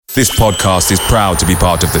This podcast is proud to be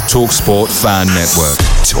part of the TalkSport Fan Network.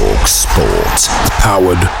 TalkSport.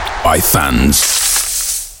 Powered by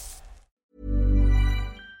fans.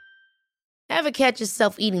 Ever catch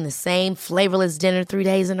yourself eating the same flavorless dinner 3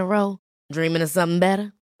 days in a row? Dreaming of something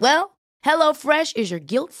better? Well, HelloFresh is your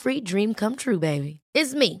guilt-free dream come true, baby.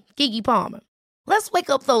 It's me, Keke Palmer. Let's wake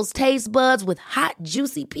up those taste buds with hot,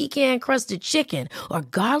 juicy pecan-crusted chicken or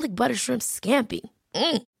garlic butter shrimp scampi.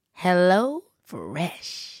 Hello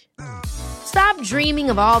Fresh. Stop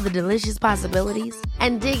dreaming of all the delicious possibilities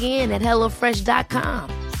and dig in at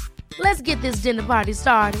HelloFresh.com. Let's get this dinner party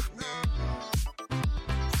started.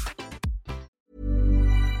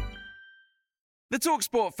 The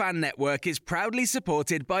TalkSport Fan Network is proudly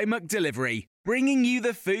supported by McDelivery, bringing you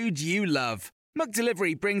the food you love.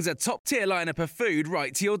 McDelivery brings a top-tier lineup of food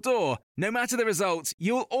right to your door. No matter the result,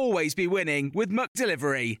 you'll always be winning with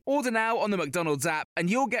McDelivery. Order now on the McDonald's app and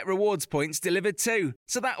you'll get rewards points delivered too.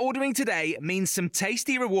 So that ordering today means some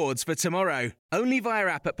tasty rewards for tomorrow. Only via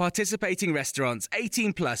app at participating restaurants.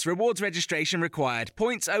 18 plus. Rewards registration required.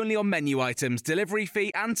 Points only on menu items. Delivery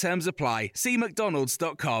fee and terms apply. See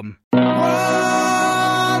mcdonalds.com. What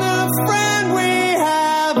a friend we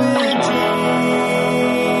have in Jesus.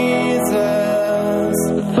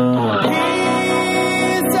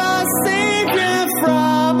 He's our Savior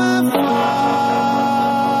from afar.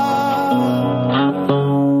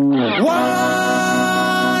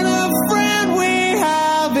 What a friend we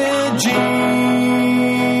have in Jesus.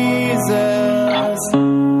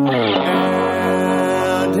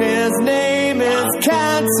 And his name is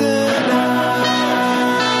Counselor.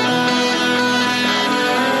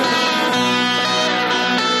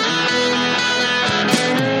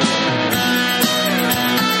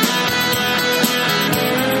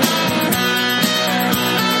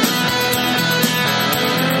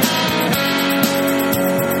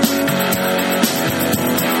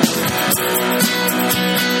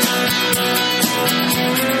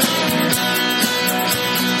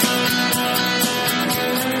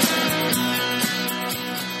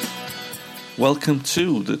 Welcome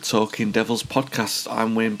to the Talking Devils podcast.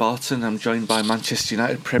 I'm Wayne Barton. I'm joined by Manchester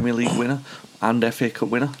United Premier League winner and FA Cup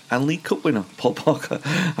winner and League Cup winner, Paul Parker.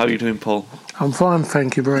 How are you doing, Paul? I'm fine,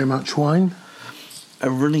 thank you very much, Wayne.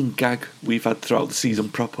 A running gag we've had throughout the season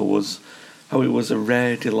proper was how it was a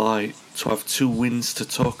rare delight to have two wins to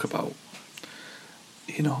talk about.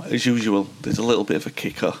 You know, as usual, there's a little bit of a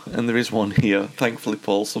kicker, and there is one here. Thankfully,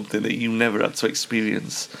 Paul, something that you never had to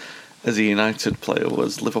experience as a United player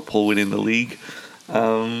was Liverpool winning the league.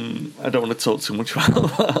 I don't want to talk too much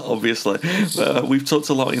about that, obviously. But we've talked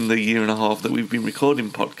a lot in the year and a half that we've been recording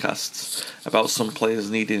podcasts about some players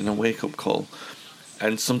needing a wake-up call.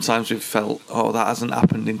 And sometimes we've felt, that hasn't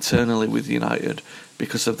happened internally with United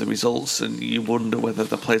because of the results, and you wonder whether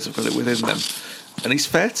the players have got it within them. And it's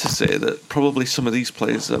fair to say that probably some of these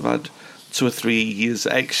players have had 2 or 3 years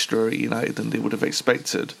extra at United than they would have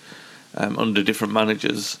expected under different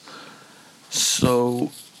managers.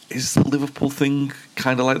 So is the Liverpool thing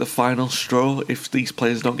kind of like the final straw? If these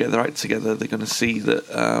players don't get their act together, they're going to see that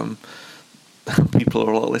people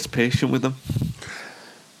are a lot less patient with them?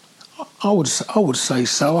 I would say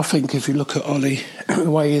so. I think if you look at Ollie,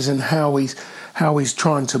 the way he is and how he's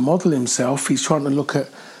trying to model himself, looking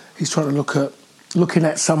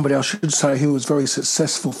at somebody, I should say, who was very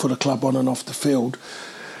successful for the club on and off the field,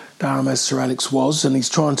 as Sir Alex was, and he's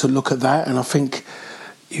trying to look at that, and I think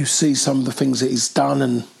you see some of the things that he's done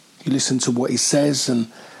and you listen to what he says and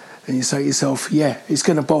you say to yourself, yeah, it's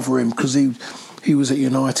going to bother him because he was at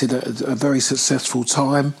United at a very successful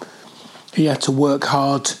time. He had to work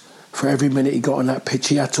hard for every minute he got on that pitch.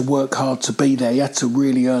 He had to work hard to be there. He had to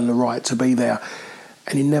really earn the right to be there.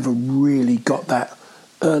 And he never really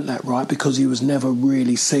earned that right because he was never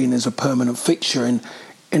really seen as a permanent fixture in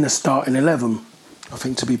a starting 11. I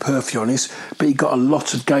think, to be perfectly honest, but he got a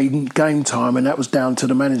lot of game time, and that was down to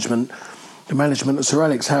the management of Sir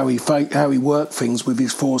Alex, how he worked things with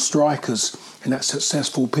his 4 strikers in that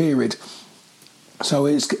successful period. So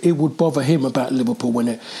it would bother him about Liverpool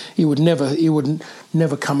winning it. He would never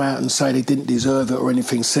come out and say they didn't deserve it or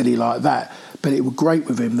anything silly like that. But it would grate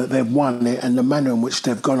with him that they've won it, and the manner in which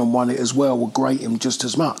they've gone and won it as well would grate him just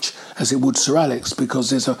as much as it would Sir Alex,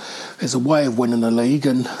 because there's a way of winning the league,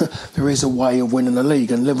 and there is a way of winning the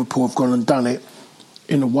league, and Liverpool have gone and done it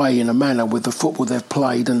in a manner with the football they've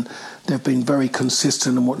played, and they've been very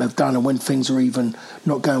consistent in what they've done. And when things are even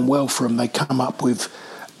not going well for them, they come up with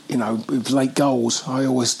late goals. I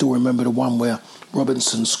always still remember the one where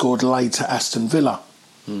Robinson scored late at Aston Villa.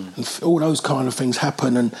 And all those kind of things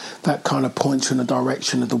happen, and that kind of points in the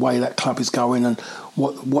direction of the way that club is going and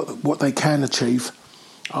what they can achieve.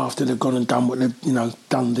 after they've gone and done what they've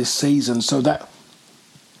done this season. So that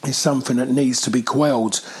is something that needs to be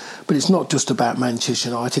quelled. But it's not just about Manchester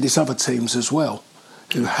United, it's other teams as well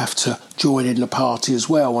who have to join in the party as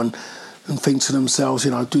well and think to themselves,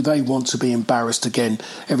 do they want to be embarrassed again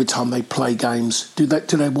every time they play games? Do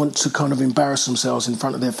they want to kind of embarrass themselves in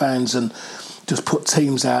front of their fans and just put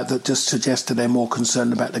teams out that just suggest that they're more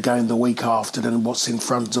concerned about the game the week after than what's in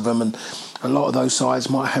front of them? And a lot of those sides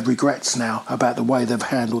might have regrets now about the way they've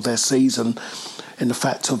handled their season, in the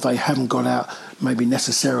fact of they haven't got out maybe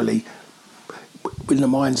necessarily in the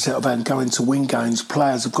mindset of going to win games.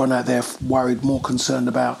 Players have gone out there worried, more concerned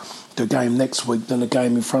about the game next week than the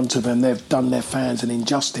game in front of them. They've done their fans an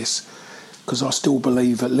injustice, because I still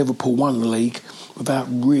believe that Liverpool won the league without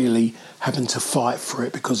really having to fight for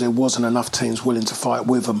it, because there wasn't enough teams willing to fight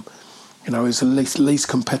with them. It's the least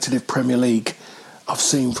competitive Premier League I've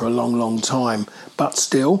seen for a long, long time. But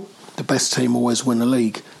still, the best team always win the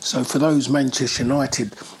league. So for those Manchester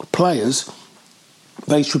United players,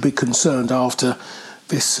 they should be concerned after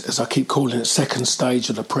this, as I keep calling it, second stage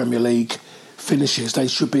of the Premier League finishes. They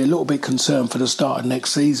should be a little bit concerned for the start of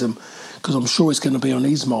next season, because I'm sure it's going to be on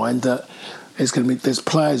his mind that there's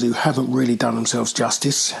players who haven't really done themselves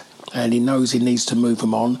justice, and he knows he needs to move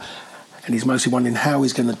them on, and he's mostly wondering how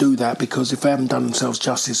he's going to do that, because if they haven't done themselves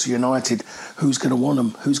justice for United, who's going to want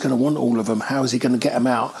them? Who's going to want all of them? How is he going to get them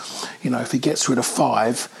out? If he gets rid of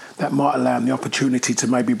 5, that might allow him the opportunity to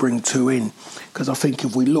maybe bring 2 in, because I think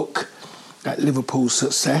if we look at Liverpool's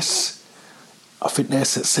success, I think their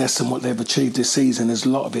success and what they've achieved this season, a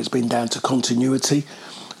lot of it's been down to continuity,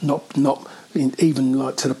 not even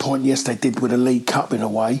like to the point, yes, they did with the League Cup in a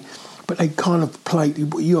way, but they kind of played,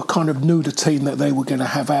 you kind of knew the team that they were going to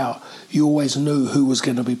have out. You always knew who was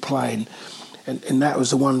going to be playing, and that was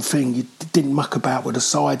the one thing. You didn't muck about with the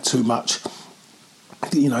side too much.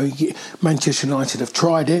 Manchester United have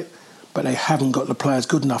tried it, but they haven't got the players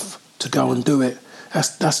good enough to go and do it.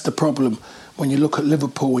 That's the problem. When you look at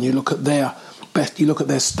Liverpool, when you look at their best, you look at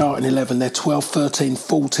their starting 11, their 12, 13,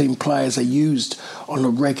 14 players are used on a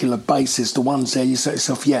regular basis. The ones there, you say to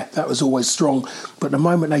yourself, yeah, that was always strong. But the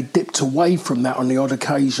moment they dipped away from that on the odd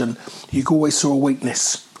occasion, you always saw a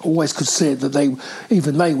weakness. Always could see it that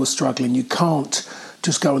they were struggling. You can't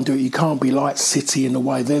just go and do it. You can't be like City in the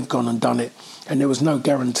way they've gone and done it. And there was no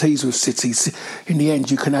guarantees with City. In the end,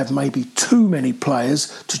 you can have maybe too many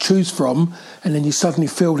players to choose from, and then you suddenly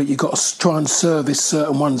feel that you've got to try and service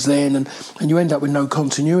certain ones then, and you end up with no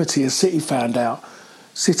continuity, as City found out.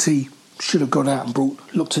 City should have gone out and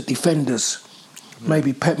looked at defenders.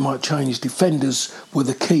 Maybe Pep might change. Defenders were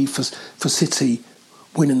the key for City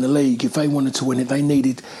winning the league. If they wanted to win it, they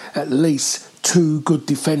needed at least 2 good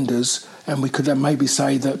defenders, and we could then maybe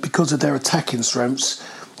say that because of their attacking strengths,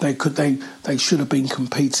 they should have been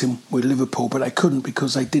competing with Liverpool, but they couldn't,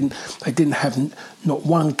 because they didn't have not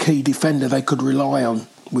one key defender they could rely on,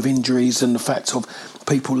 with injuries and the fact of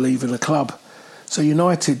people leaving the club. So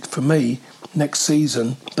United, for me, next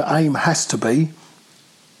season, the aim has to be,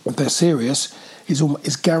 if they're serious,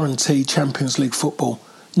 is guarantee Champions League football.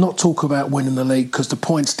 Not talk about winning the league, because the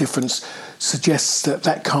points difference suggests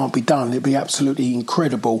that can't be done. It'd be absolutely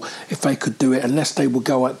incredible if they could do it, unless they would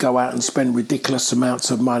go out and spend ridiculous amounts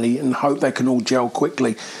of money and hope they can all gel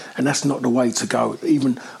quickly. And that's not the way to go.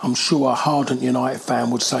 Even, I'm sure, a hardened United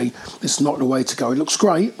fan would say it's not the way to go. It looks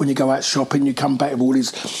great when you go out shopping, you come back with all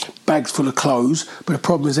these bags full of clothes, but the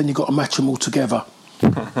problem is then you've got to match them all together.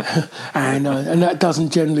 and that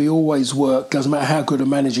doesn't generally always work. Doesn't matter how good a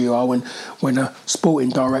manager you are, when a sporting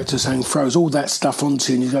director throws all that stuff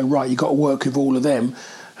onto you, and you go, right, you've got to work with all of them,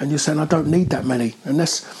 and you're saying, I don't need that many, and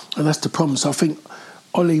that's the problem. So I think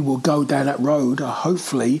Ollie will go down that road,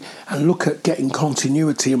 hopefully, and look at getting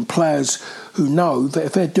continuity and players who know that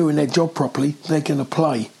if they're doing their job properly, they're going to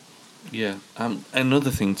play. Yeah, another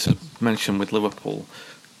thing to mention with Liverpool,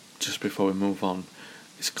 just before we move on,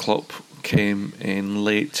 is Klopp came in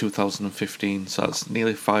late 2015, so that's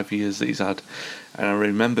nearly 5 years that he's had. And I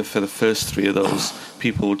remember for the first 3 of those,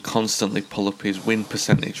 people would constantly pull up his win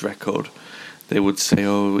percentage record. They would say,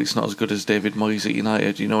 oh, it's not as good as David Moyes at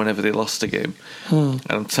United, whenever they lost a game. And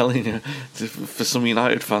I'm telling you, for some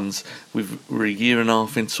United fans, we're a year and a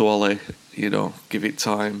half into Ole, give it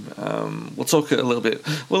time. We'll talk a little bit.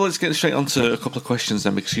 Well, let's get straight on to a couple of questions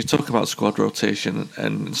then, because you talk about squad rotation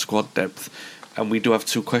and squad depth. And we do have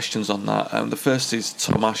 2 questions on that. The first is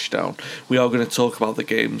Tom Ashdown. We are going to talk about the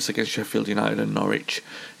games against Sheffield United and Norwich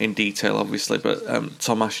in detail, obviously. But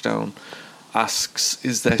Tom Ashdown asks,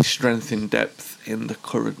 is there strength in depth in the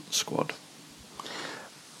current squad?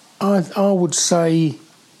 I would say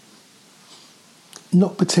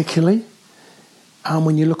not particularly.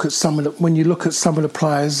 when you look at some of the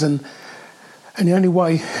players, and the only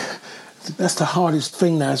way, that's the hardest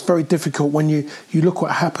thing now. It's very difficult when you look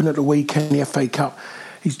what happened at the weekend, the FA Cup.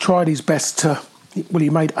 He's tried his best to. Well, he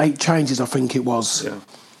made 8 changes, I think it was,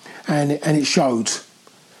 and it showed.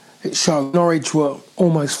 It showed. Norwich were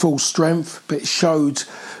almost full strength, but it showed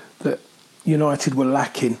that United were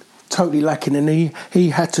lacking, totally lacking, and he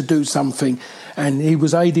had to do something, and he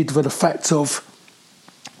was aided with the fact of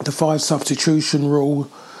the 5 substitution rule,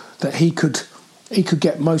 that he could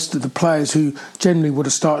get most of the players who generally would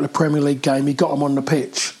have started a Premier League game. He got them on the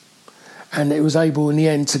pitch, and it was able in the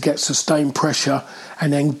end to get sustained pressure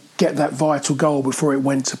and then get that vital goal before it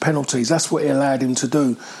went to penalties. That's what it allowed him to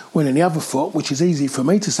do. When in the other foot, which is easy for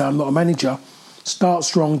me to say, I'm not a manager, start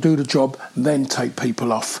strong, do the job, then take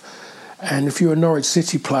people off. And if you're a Norwich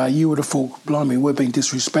City player, you would have thought, blimey, we're being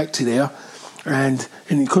disrespected here. And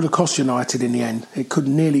it could have cost United in the end. It could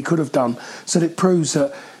have done. So it proves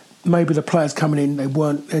that maybe the players coming in, they're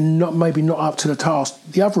not up to the task.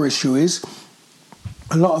 The other issue is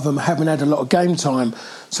a lot of them haven't had a lot of game time.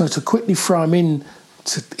 So to quickly throw them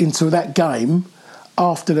into that game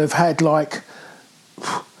after they've had like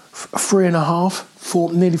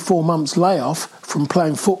 3.5, nearly 4 months layoff from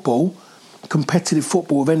playing football, competitive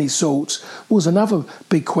football of any sorts, was another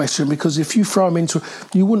big question, because if you throw them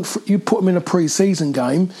you put them in a pre-season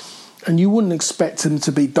game and you wouldn't expect them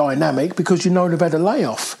to be dynamic because they've had a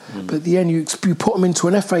layoff. But at the end you put them into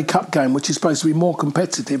an FA Cup game, which is supposed to be more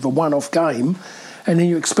competitive, a one-off game, and then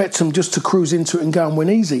you expect them just to cruise into it and go and win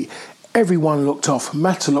easy. Everyone looked off.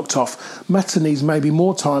 Mata looked off. Mata needs maybe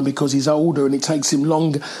more time because he's older and it takes him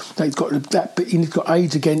longer. He's got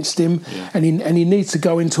age against him, and he needs to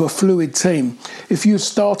go into a fluid team. If you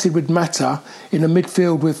started with Mata in a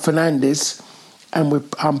midfield with Fernandes and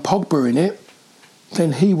with Pogba in it,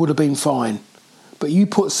 then he would have been fine. But you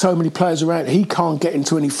put so many players around, he can't get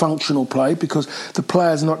into any functional play because the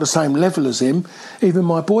players are not the same level as him. Even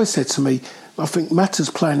my boy said to me, I think Mata's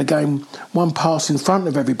playing the game one pass in front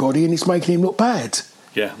of everybody and it's making him look bad.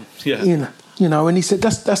 Yeah. And he said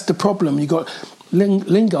that's the problem. You got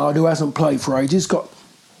Lingard, who hasn't played for ages, got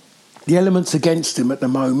the elements against him at the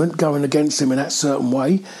moment, going against him in that certain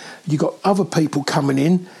way. You got other people coming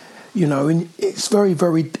in, and it's very,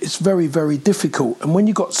 very difficult. And when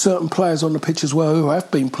you got certain players on the pitch as well who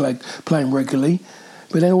have been playing regularly,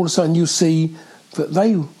 but then all of a sudden you see that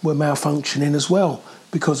they were malfunctioning as well.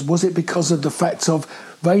 Was it because of the fact of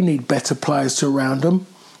they need better players to surround them,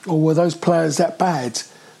 or were those players that bad?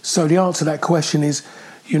 So the answer to that question is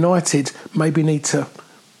United maybe need to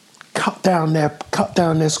cut down their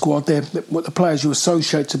squad, what the players you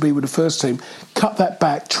associate to be with the first team, cut that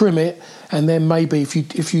back, trim it, and then maybe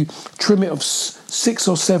if you trim it of 6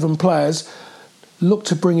 or 7 players, look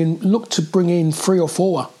to bring in 3 or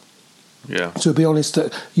 4. Yeah. To be honest,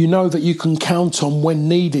 that you can count on when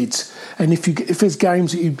needed, and if there's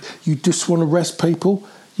games that you just want to rest people,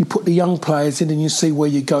 you put the young players in and you see where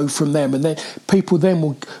you go from them, and then people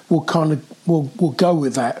will go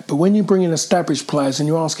with that. But when you bring in established players and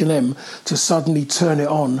you're asking them to suddenly turn it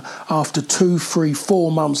on after 2, 3,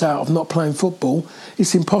 4 months out of not playing football,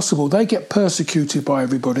 it's impossible. They get persecuted by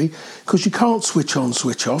everybody because you can't switch on,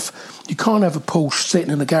 switch off. You can't have a Porsche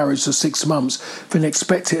sitting in the garage for 6 months and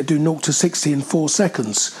expect it to do 0 to 60 in 4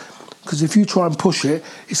 seconds. Because if you try and push it,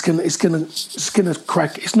 it's gonna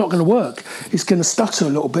crack. It's not going to work. It's going to stutter a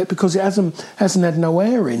little bit because it hasn't had no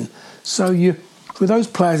air in. So with those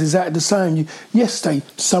players, exactly the same.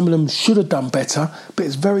 Some of them should have done better, but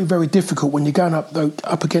it's very, very difficult when you're going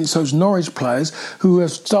up against those Norwich players who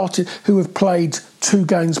have played 2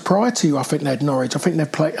 games prior to you. I think they had Norwich. I think they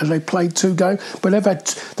played 2 games, but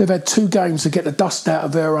they've had 2 games to get the dust out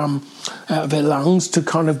of their lungs, to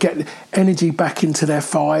kind of get energy back into their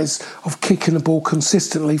thighs of kicking the ball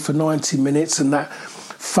consistently for 90 minutes, and that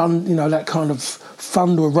fun, that kind of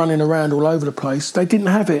fun were running around all over the place. They didn't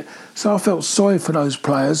have it. So I felt sorry for those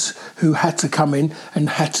players who had to come in and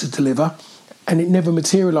had to deliver, and it never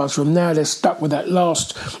materialised for them. Now they're stuck with that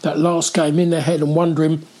last game in their head and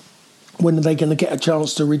wondering when are they going to get a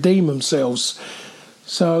chance to redeem themselves.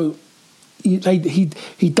 So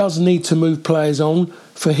he does need to move players on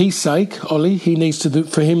for his sake, Ollie. He needs to do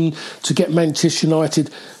for him to get Manchester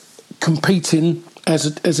United competing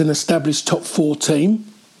as an established top 4 team.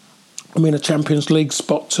 A Champions League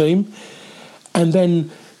spot team, and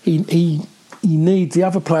then he needs the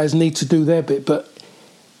other players need to do their bit, but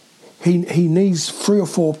he needs 3 or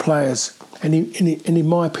 4 players, and in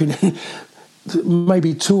my opinion,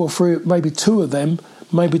 maybe 2 or 3, maybe 2 of them,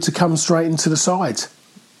 maybe to come straight into the side.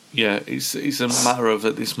 Yeah, it's a matter of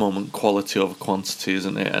at this moment quality over quantity,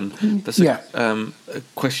 isn't it? And there's a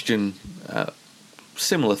question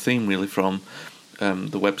similar theme really from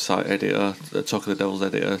the website editor, the Talk of the Devils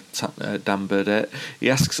editor, Dan Burdett. He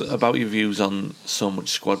asks about your views on so much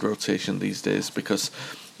squad rotation these days, because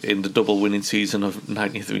in the double winning season of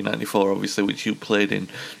 93-94, obviously, which you played in,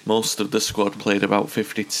 most of the squad played about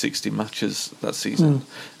 50 to 60 matches that season,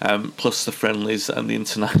 plus the friendlies and the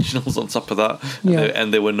internationals on top of that,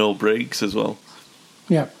 and there were no breaks as well.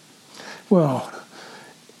 Yeah. Well,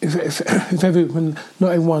 if everyone,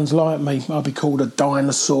 not everyone's like me, I'll be called a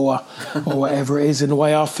dinosaur or whatever it is in the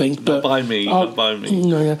way I think. But not by me.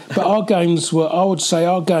 No, yeah. But our games were, I would say,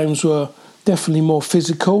 definitely more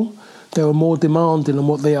physical. They were more demanding than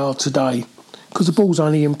what they are today, because the ball's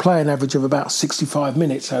only in play an average of about 65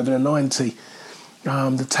 minutes over the 90.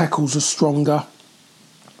 The tackles are stronger.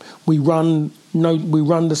 We run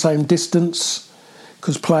the same distance,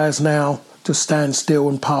 because players now just stand still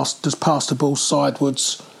and pass the ball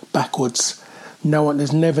sideways, backwards.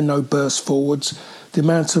 There's never no burst forwards. The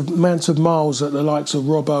amount of miles that the likes of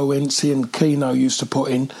Robbo, Ince and Keno used to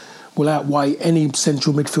put in will outweigh any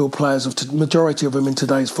central midfield players of majority of them in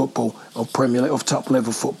today's football, or Premier League, of top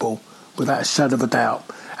level football, without a shadow of a doubt.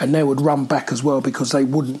 And they would run back as well, because they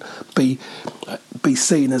wouldn't be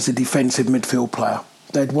seen as a defensive midfield player.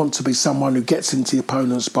 They'd want to be someone who gets into the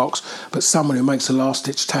opponent's box, but someone who makes a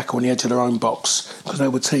last-ditch tackle on the edge of their own box, because they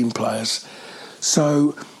were team players.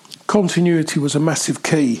 So continuity was a massive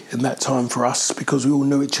key in that time for us, because we all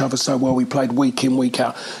knew each other so well. We played week in, week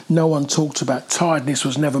out. No one talked about tiredness,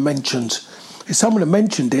 was never mentioned. If someone had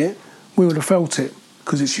mentioned it, we would have felt it,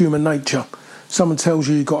 because it's human nature. Someone tells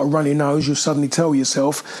you you've got a runny nose, you suddenly tell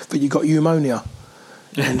yourself that you've got pneumonia.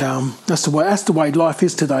 And that's the way life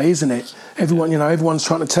is today, isn't it? Everyone's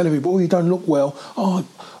trying to tell everybody, oh, you don't look well. Oh,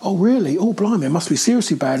 really? Oh, blimey, it must be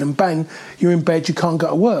seriously bad. And bang, you're in bed, you can't go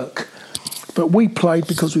to work. But we played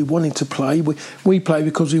because we wanted to play. We played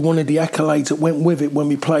because we wanted the accolades that went with it when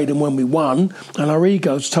we played and when we won. And our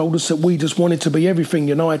egos told us that we just wanted to be everything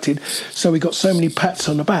United, so we got so many pats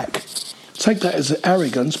on the back. Take that as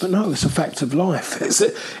arrogance, but no, it's a fact of life.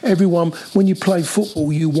 Everyone, when you play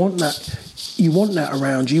football, you want that. You want that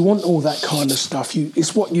around you. You want all that kind of stuff.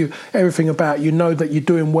 It's what everything about. You know that you're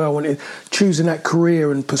doing well, and choosing that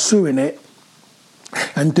career and pursuing it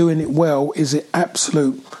and doing it well is the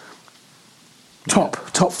absolute top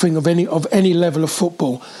thing of any level of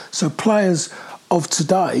football. So players of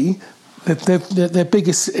today, their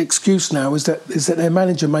biggest excuse now is that their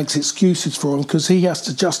manager makes excuses for them, because he has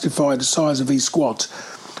to justify the size of his squad,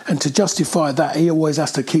 and to justify that he always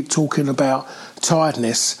has to keep talking about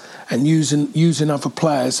tiredness and using other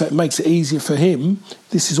players. So it makes it easier for him,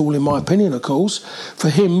 this is all in my opinion of course, for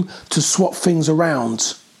him to swap things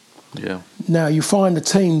around. Yeah. Now you find the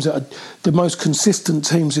teams that are the most consistent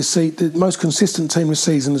teams this season. The most consistent team this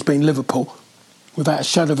season has been Liverpool, without a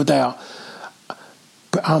shadow of a doubt.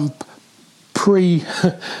 But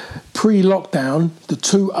pre-lockdown, the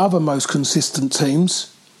two other most consistent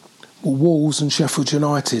teams were Wolves and Sheffield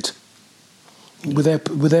United,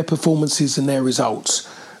 with their performances and their results.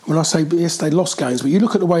 When I say, yes, they lost games, but you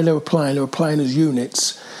look at the way they were playing as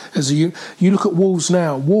units. You look at Wolves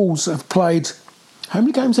now. Wolves have played, how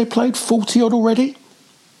many games they played? 40 odd already?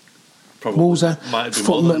 Probably. Wolves might be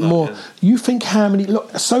more than that, yeah. You think how many?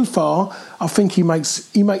 Look, so far, I think he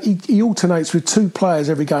alternates with two players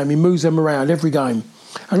every game. He moves them around every game.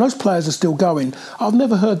 And those players are still going. I've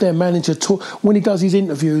never heard their manager talk, when he does his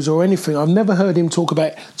interviews or anything, I've never heard him talk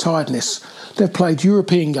about tiredness. They've played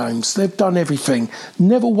European games. They've done everything.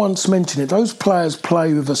 Never once mentioned it. Those players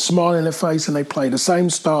play with a smile on their face, and they play the same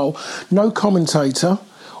style. No commentator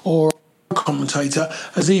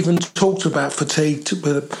has even talked about fatigue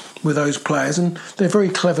with those players, and they're very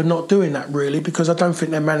clever not doing that, really, because I don't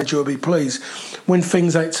think their manager will be pleased.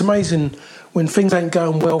 It's amazing when things ain't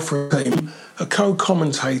going well for a team, a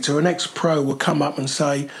co-commentator, an ex-pro will come up and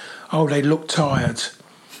say, oh, they look tired.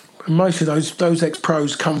 And most of those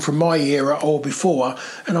ex-pros come from my era or before,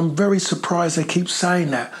 and I'm very surprised they keep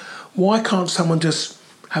saying that. Why can't someone just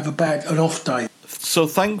have an off day? So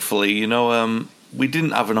thankfully, we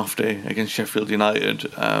didn't have an off day against Sheffield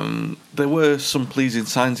United. There were some pleasing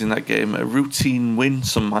signs in that game, a routine win,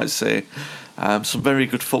 some might say. Some very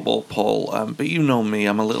good football, Paul. But you know me,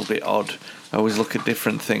 I'm a little bit odd. I always look at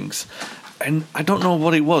different things. And I don't know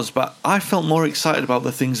what it was, but I felt more excited about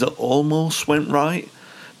the things that almost went right,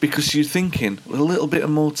 because you're thinking, with a little bit of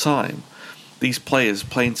more time, these players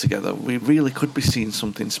playing together, we really could be seeing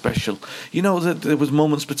something special. That there was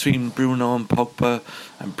moments between Bruno and Pogba,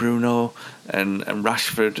 and Bruno and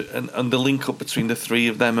Rashford, and the link up between the three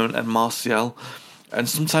of them and Martial. And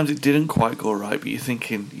sometimes it didn't quite go right, but you're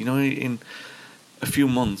thinking, in a few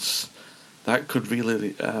months, that could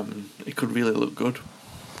really, it could really look good.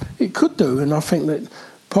 It could do, and I think that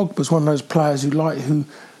Pogba's one of those players who don't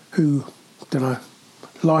know,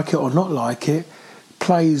 like it or not like it,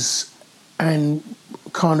 plays and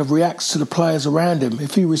kind of reacts to the players around him.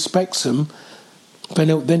 If he respects them,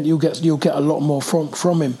 then you'll get a lot more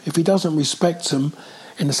from him. If he doesn't respect them,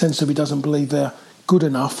 in the sense of he doesn't believe they're good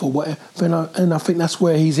enough or whatever, and I think that's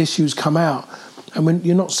where his issues come out. And when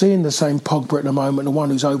you're not seeing the same Pogba at the moment, the one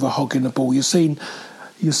who's over hogging the ball, you're seeing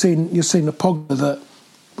the Pogba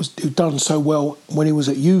who done so well when he was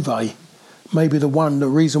at Juve. Maybe the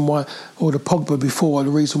reason why, or the Pogba before, the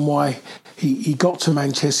reason why he got to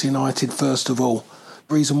Manchester United first of all,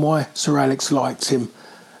 the reason why Sir Alex liked him.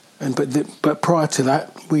 But prior to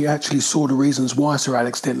that, we actually saw the reasons why Sir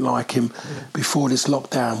Alex didn't like him before this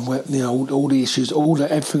lockdown. Where, all the issues,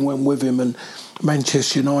 everything went with him, and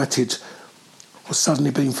Manchester United was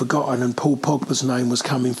suddenly being forgotten, and Paul Pogba's name was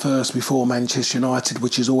coming first before Manchester United,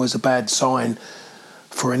 which is always a bad sign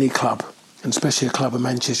for any club, and especially a club of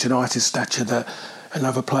Manchester United's stature, that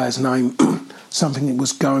another player's name, something that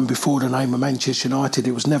was going before the name of Manchester United.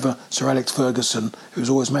 It was never Sir Alex Ferguson. It was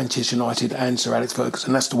always Manchester United and Sir Alex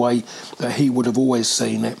Ferguson. That's the way that he would have always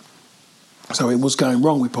seen it. So it was going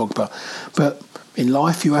wrong with Pogba. But in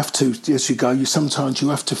life, you have to, as you go, sometimes you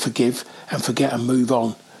have to forgive and forget and move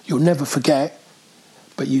on. You'll never forget,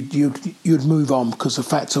 but you'd move on, because the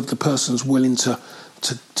fact of the person's willing to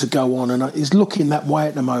go on, and is looking that way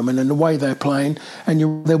at the moment, and the way they're playing.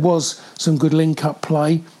 And there was some good link-up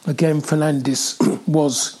play. Again, Fernandes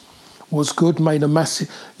was good, made a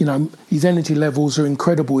massive... his energy levels are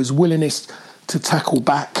incredible. His willingness to tackle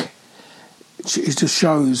back, it just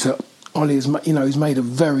shows that Ollie is, he's made a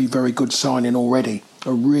very, very good signing already.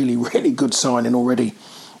 A really, really good signing already.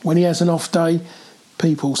 When he has an off day,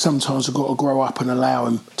 people sometimes have got to grow up and allow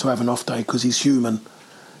him to have an off day, because he's human.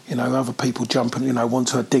 Other people jump and, want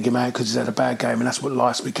to dig him out because he's had a bad game, and that's what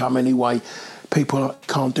life's become anyway. People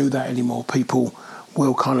can't do that anymore. People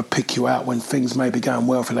will kind of pick you out when things may be going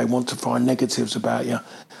well, if they want to find negatives about you.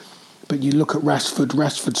 But you look at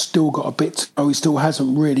Rashford's still got a bit to go. He still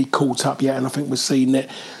hasn't really caught up yet, and I think we're seeing it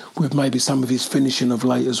with maybe some of his finishing of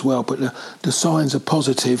late as well. But the signs are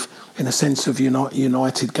positive in a sense of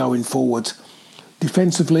United going forward.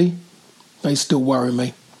 Defensively, they still worry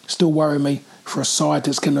me. For a side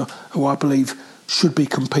that's who I believe should be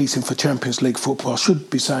competing for Champions League football. I should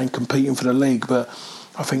be saying competing for the league, but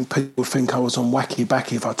I think people would think I was on wacky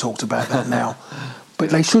backy if I talked about that now.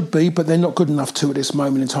 But they should be, but they're not good enough to at this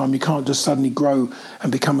moment in time. You can't just suddenly grow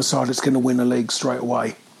and become a side that's going to win the league straight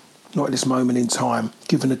away. Not at this moment in time,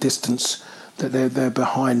 given the distance that they're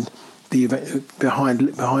behind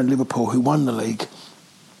Liverpool, who won the league.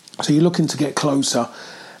 So you're looking to get closer.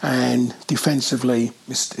 And defensively,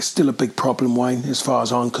 it's still a big problem, Wayne, as far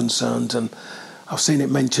as I'm concerned. And I've seen it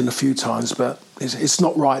mentioned a few times, but it's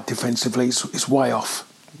not right defensively. It's way off.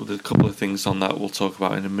 Well, there's a couple of things on that we'll talk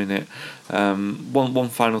about in a minute. One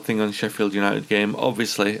final thing on the Sheffield United game.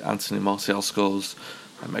 Obviously, Anthony Martial scores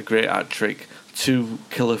a great hat-trick. 2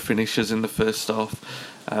 killer finishes in the first half.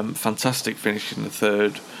 Fantastic finish in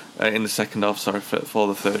the second half, for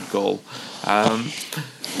the third goal.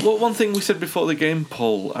 One thing we said before the game,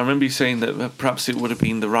 Paul, I remember you saying that perhaps it would have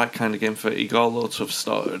been the right kind of game for Igalo to have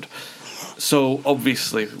started. So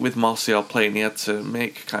obviously, with Martial playing, he had to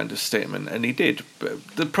make a kind of statement, and he did. But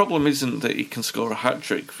the problem isn't that he can score a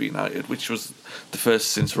hat-trick for United, which was the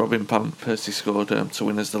first since Robin Van Persie scored to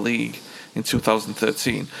win us the league in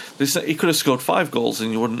 2013. He could have scored 5 goals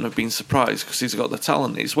and you wouldn't have been surprised, because he's got the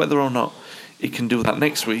talent. It's whether or not he can do that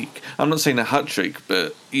next week. I'm not saying a hat-trick,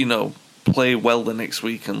 but, play well the next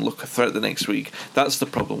week and look a threat the next week. That's the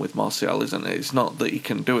problem with Martial, isn't it? It's not that he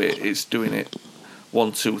can do it, it's doing it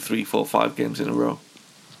 1, 2, 3, 4, 5 games in a row.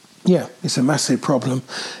 Yeah, it's a massive problem.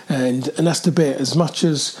 And that's the bit. As much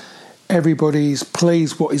as everybody's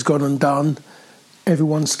pleased what he's gone and done,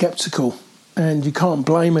 everyone's sceptical. And you can't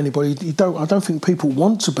blame anybody. I don't think people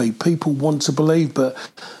want to be. People want to believe, but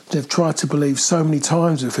they've tried to believe so many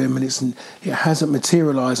times with him, and it hasn't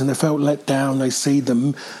materialised, and they felt let down. They see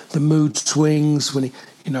the mood swings when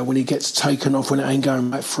he gets taken off, when it ain't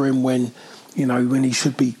going back for him, when he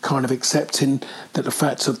should be kind of accepting that the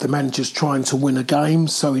fact of the manager's trying to win a game,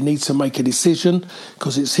 so he needs to make a decision,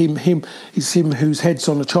 because it's him whose head's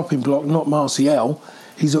on the chopping block, not Martial.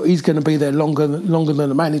 He's going to be there longer than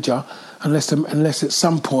the manager, unless at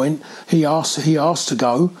some point he asks to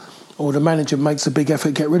go, or the manager makes a big effort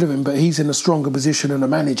to get rid of him. But he's in a stronger position than the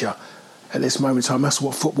manager at this moment in time. That's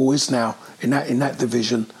what football is now in that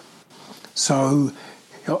division. So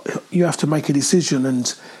you have to make a decision,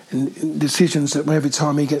 and decisions that every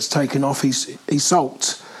time he gets taken off, he's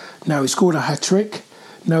sulked. Now he scored a hat-trick.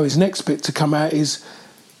 Now his next bit to come out is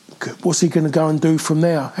what's he going to go and do from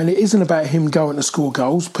there? And it isn't about him going to score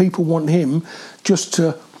goals. People want him just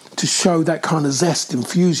to show that kind of zest,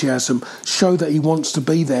 enthusiasm, show that he wants to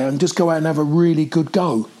be there and just go out and have a really good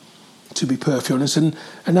go, to be perfectly honest. And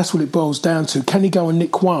that's what it boils down to. Can he go and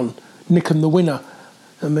nick him the winner?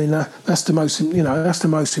 I mean, that's the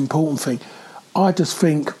most important thing. I just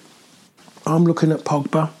think I'm looking at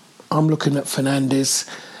Pogba, I'm looking at Fernandes,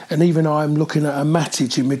 and even I'm looking at a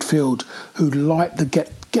Matic in midfield who'd like to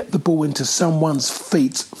get the ball into someone's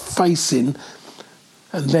feet, facing,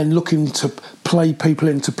 and then looking to play people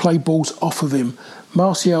in, to play balls off of him.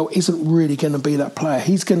 Martial isn't really going to be that player.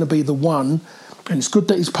 He's going to be the one, and it's good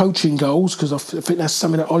that he's poaching goals, because I think that's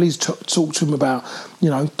something that Ollie's talked to him about. You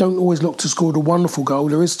know, don't always look to score the wonderful goal.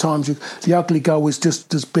 There is times the ugly goal is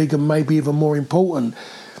just as big and maybe even more important.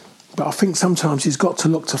 But I think sometimes he's got to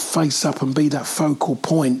look to face up and be that focal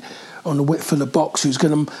point on the width of the box, who's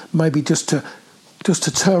going to maybe just to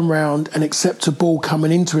turn round and accept a ball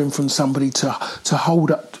coming into him from somebody to hold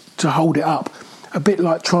it up. A bit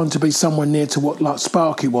like trying to be somewhere near to what like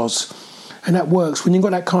Sparky was. And that works. When you've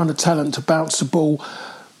got that kind of talent to bounce the ball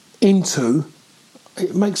into,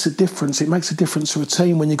 it makes a difference. It makes a difference to a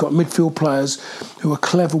team when you've got midfield players who are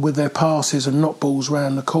clever with their passes and knock balls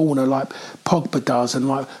round the corner like Pogba does and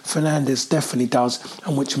like Fernandes definitely does,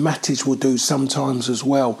 and which Matic will do sometimes as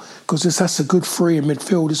well. Because that's a good free in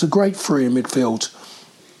midfield. It's a great free in midfield.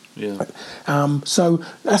 Yeah. So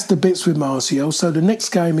that's the bits with Martial. So the next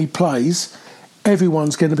game he plays,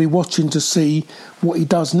 everyone's going to be watching to see what he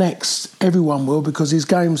does next. Everyone will, because his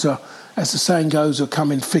games are, as the saying goes, are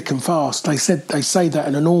coming thick and fast. They say that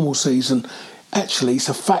in a normal season. Actually, it's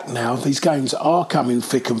a fact now. These games are coming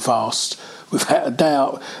thick and fast, without a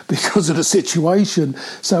doubt, because of the situation.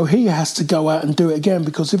 So he has to go out and do it again,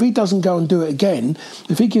 because if he doesn't go and do it again,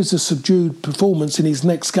 if he gives a subdued performance in his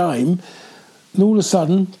next game, then all of a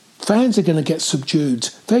sudden, fans are going to get subdued.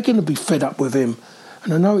 They're going to be fed up with him.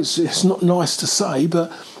 And I know it's not nice to say,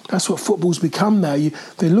 but that's what football's become now.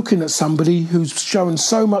 They're looking at somebody who's showing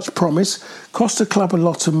so much promise, cost the club a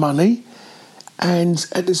lot of money, and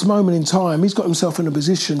at this moment in time, he's got himself in a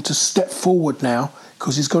position to step forward now,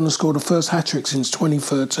 because he's going to score the first hat-trick since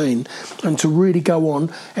 2013, and to really go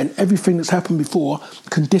on, and everything that's happened before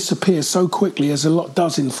can disappear so quickly, as a lot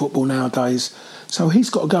does in football nowadays. So he's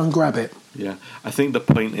got to go and grab it. Yeah, I think the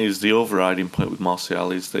point is, the overriding point with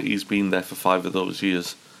Martial is that he's been there for 5 of those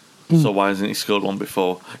years. So why hasn't he scored one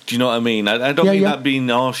before? Do you know what I mean? I don't mean that being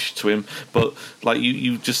harsh to him, but like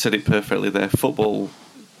you just said it perfectly there. Football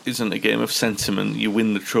isn't a game of sentiment. You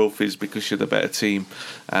win the trophies because you're the better team,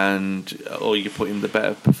 or you put in the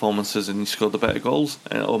better performances and you score the better goals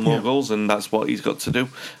or more goals, and that's what he's got to do.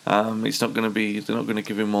 It's not going to be. They're not going to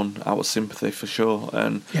give him one out of sympathy for sure.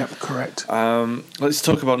 And correct. Let's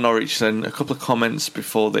talk about Norwich then. A couple of comments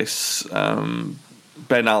before this.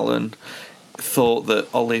 Ben Allen thought that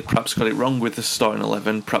Ollie perhaps got it wrong with the starting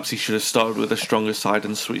 11. Perhaps he should have started with a stronger side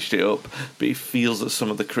and switched it up, but he feels that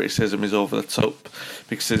some of the criticism is over the top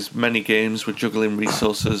because there's many games, we're juggling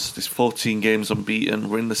resources, there's 14 games unbeaten,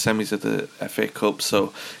 we're in the semis of the FA Cup,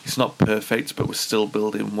 so it's not perfect, but we're still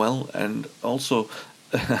building well. And also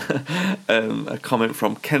a comment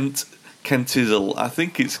from Kentizel, I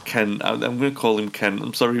think it's Ken, I'm going to call him Ken,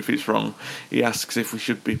 I'm sorry if it's wrong. He asks if we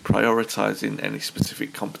should be prioritising any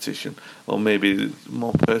specific competition, or maybe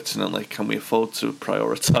more pertinently, can we afford to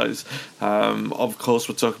prioritise? Of course,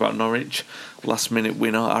 we'll talk about Norwich, last minute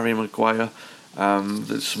winner, Harry Maguire.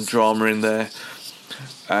 There's some drama in there.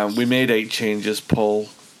 We made 8 changes, Paul,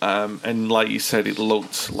 and like you said, it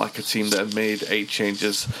looked like a team that had made 8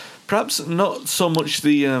 changes. Perhaps not so much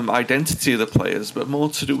the identity of the players, but more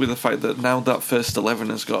to do with the fact that now that first 11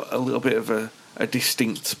 has got a little bit of a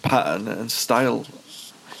distinct pattern and style.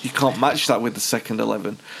 You can't match that with the second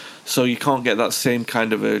 11, so you can't get that same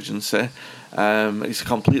kind of urgency. It's a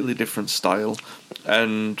completely different style,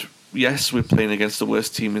 and yes, we're playing against the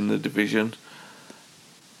worst team in the division,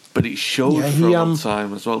 but it showed for a long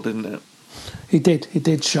time as well, didn't it? He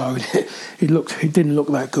did show. He didn't look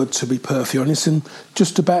that good, to be perfectly honest, and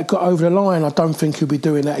just about got over the line. I don't think he'll be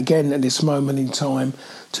doing that again at this moment in time,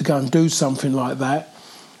 to go and do something like that.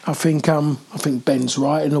 I think Ben's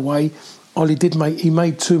right in a way. Ollie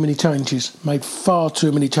made too many changes, made far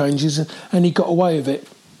too many changes, and he got away with it.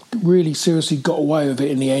 Really seriously got away with it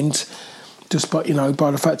in the end. Just by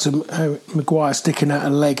the fact of Maguire sticking out a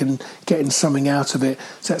leg and getting something out of it.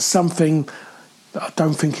 So that's something that I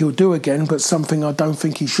don't think he'll do again, but something I don't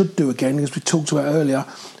think he should do again, as we talked about earlier.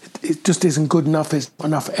 It just isn't good enough. There's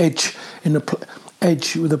enough edge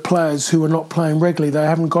with the players who are not playing regularly. They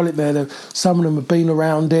haven't got it there. Some of them have been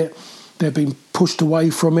around it. They've been pushed away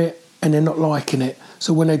from it. and they're not liking it.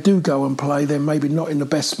 So when they do go and play, they're maybe not in the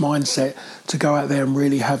best mindset to go out there and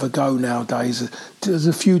really have a go nowadays. There's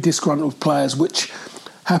a few disgruntled players, which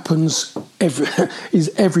happens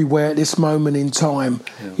is everywhere at this moment in time.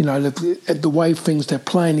 Yeah. You know, the way things, they're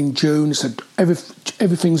playing in June, so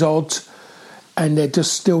everything's odd, and they're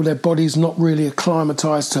just still, their body's not really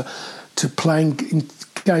acclimatised to playing in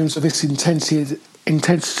games of this intensity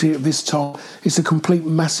at this time. It's a complete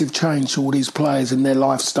massive change to all these players and their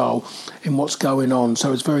lifestyle in what's going on.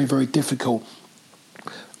 So it's very, very difficult.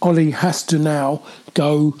 Ollie has to now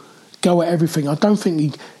go at everything. I don't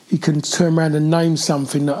think he can turn around and name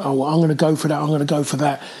something that, I'm going to go for that, I'm going to go for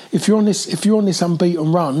that. If you're on this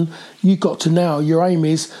unbeaten run, you've got to now, your aim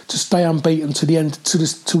is to stay unbeaten to the end, to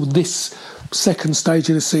this second stage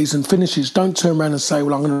of the season finishes. Don't turn around and say,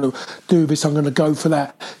 well, I'm going to do this, I'm going to go for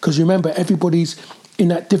that. Because remember, everybody's in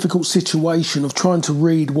that difficult situation of trying to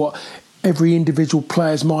read what every individual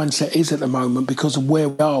player's mindset is at the moment because of where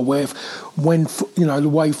we are, the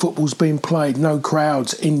way football's being played, no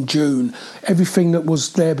crowds in June. Everything that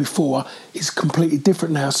was there before is completely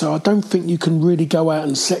different now. So I don't think you can really go out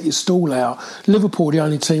and set your stall out. Liverpool are the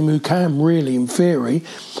only team who can really, in theory,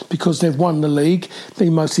 because they've won the league.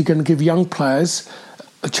 They're mostly going to give young players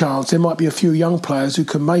a chance. There might be a few young players who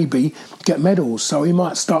can maybe get medals. So he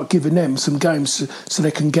might start giving them some games so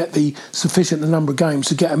they can get the sufficient number of games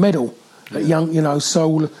to get a medal. Young,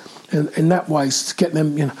 so in that way, to get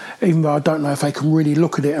them, even though I don't know if they can really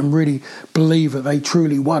look at it and really believe that they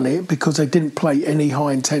truly won it because they didn't play any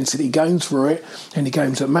high-intensity games for it, any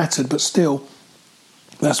games that mattered, but still,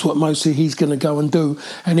 that's what mostly he's going to go and do.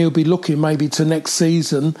 And he'll be looking maybe to next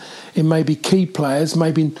season in maybe key players,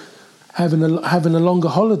 maybe having a longer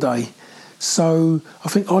holiday. So I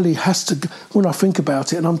think Ollie has to, when I think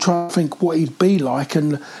about it, and I'm trying to think what he'd be like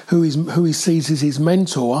and who he sees as his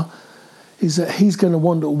mentor, is that he's going to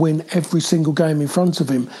want to win every single game in front of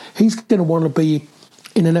him. He's going to want to be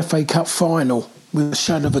in an FA Cup final with a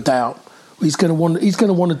shadow of a doubt. He's going to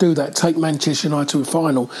want to do that, take Manchester United to a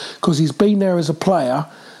final, because he's been there as a player.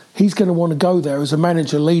 He's going to want to go there as a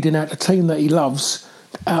manager, leading out the team that he loves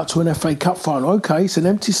out to an FA Cup final. Okay, it's an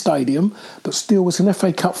empty stadium, but still it's an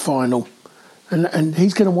FA Cup final. And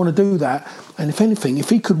he's going to want to do that. And if anything, if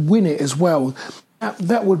he could win it as well,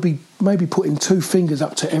 that would be maybe putting two fingers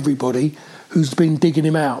up to everybody who's been digging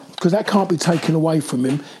him out, because that can't be taken away from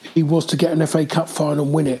him if he was to get an FA Cup final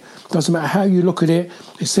and win it. Doesn't matter how you look at it,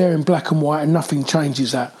 it's there in black and white and nothing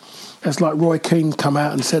changes that. That's like Roy Keane come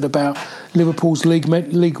out and said about Liverpool's league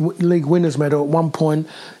winners medal. At one point,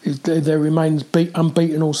 they remain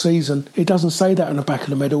unbeaten all season. It doesn't say that on the back of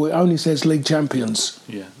the medal. It only says league champions.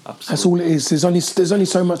 Yeah, absolutely. That's all it is. There's only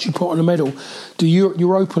so much you put on the medal. The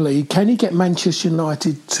Europa League, can he get Manchester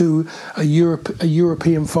United to a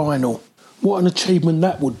European final? What an achievement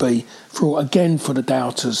that would be for the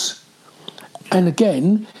doubters. And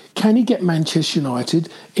again, can he get Manchester United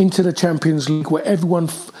into the Champions League where everyone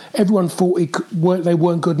thought they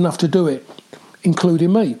weren't good enough to do it,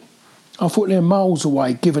 including me? I thought they're miles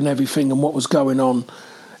away, given everything and what was going on.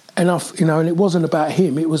 And and it wasn't about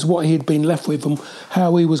him. It was what he had been left with and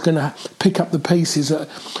how he was going to pick up the pieces that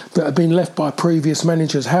had been left by previous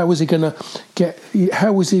managers. How was he going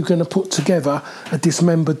to put together a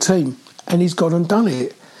dismembered team? And he's gone and done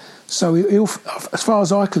it. So as far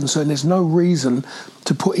as I'm concerned, there's no reason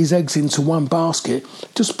to put his eggs into one basket.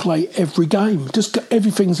 Just play every game. Just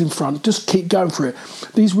everything's in front. Just keep going for it.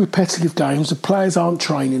 These repetitive games, the players aren't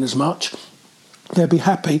training as much. They'll be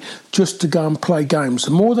happy just to go and play games.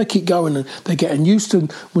 The more they keep going and they're getting used to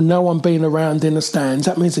with no one being around in the stands,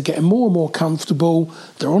 that means they're getting more and more comfortable.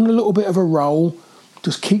 They're on a little bit of a roll.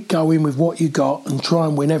 Just keep going with what you got and try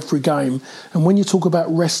and win every game. And when you talk about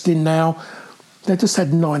resting now, they just had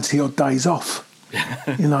 90-odd days off,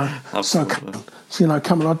 So,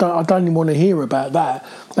 come on, I don't even want to hear about that.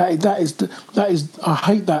 That is. I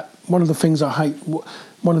hate that. One of the things I hate.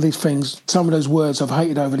 One of these things. Some of those words I've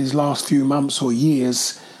hated over these last few months or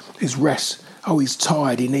years is rest. Oh, he's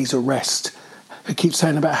tired. He needs a rest. They keep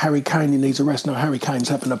saying about Harry Kane. He needs a rest. No, Harry Kane's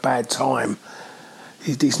having a bad time.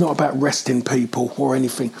 It's not about resting people or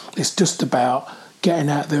anything. It's just about getting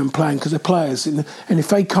out there and playing, because they're players. And if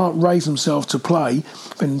they can't raise themselves to play,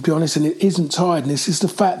 then to be honest, and it isn't tiredness, it's the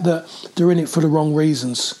fact that they're in it for the wrong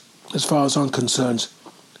reasons, as far as I'm concerned.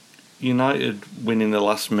 United winning the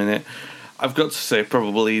last minute, I've got to say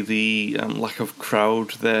probably the lack of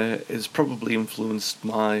crowd there has probably influenced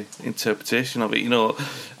my interpretation of it.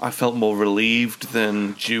 I felt more relieved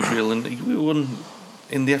than jubilant. We won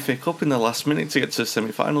in the FA Cup in the last minute to get to the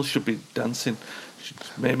semi-final, should be dancing.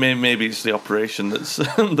 Maybe it's the operation that's the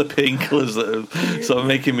painkillers that are sort of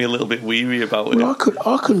making me a little bit weary about it. Well,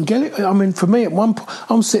 I couldn't get it. I mean, for me, at one point,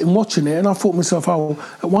 I'm sitting watching it, and I thought to myself,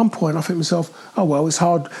 at one point, I think to myself, well, it's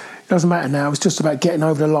hard. It doesn't matter now. It's just about getting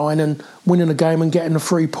over the line and winning the game and getting the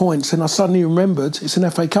 3 points. And I suddenly remembered it's an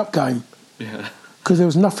FA Cup game. Yeah. Because there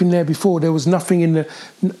was nothing there before. There was nothing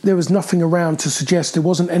there was nothing around to suggest there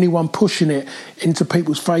wasn't anyone pushing it into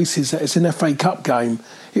people's faces that it's an FA Cup game.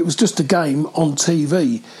 It was just a game on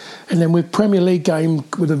TV. And then with Premier League game,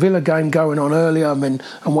 with the Villa game going on earlier and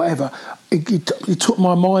whatever, it took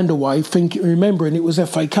my mind away, remembering it was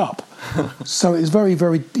FA Cup. So it's very,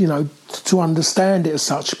 very, to understand it as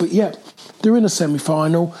such. But yeah, they're in a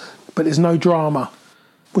semi-final, but there's no drama.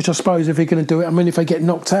 Which I suppose if they're going to do it, if they get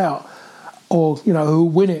knocked out, or, who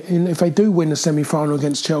win it. And if they do win the semi-final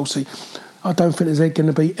against Chelsea, I don't think there's going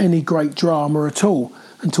to be any great drama at all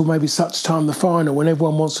until maybe such time the final, when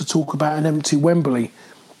everyone wants to talk about an empty Wembley.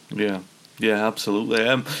 Yeah, absolutely.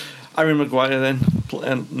 Harry Maguire then,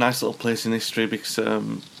 a nice little place in history because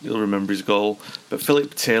you'll remember his goal. But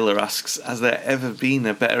Philip Taylor asks, has there ever been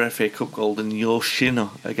a better FA Cup goal than your shinner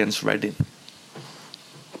against Reading?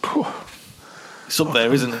 It's up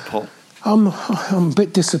there, isn't it, Paul? I'm a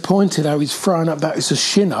bit disappointed how he's throwing up that it's a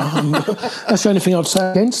shinner. That's the only thing I'd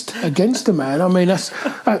say against the man.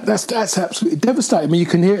 That's absolutely devastating. You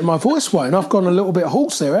can hear it in my voice, Wayne. I've gone a little bit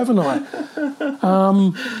hoarse there, haven't I?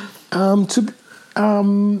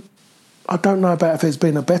 I don't know about if there's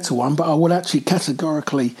been a better one, but I would actually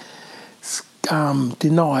categorically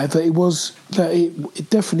deny that it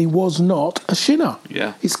definitely was not a shinner.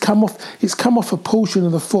 Yeah, it's come off a portion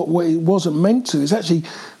of the foot where it wasn't meant to. It's actually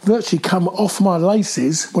virtually come off my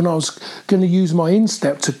laces when I was going to use my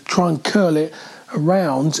instep to try and curl it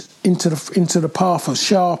around into the path of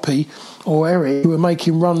Sharpie or Eric, who were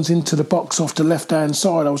making runs into the box off the left hand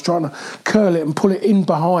side. I was trying to curl it and pull it in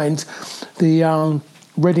behind the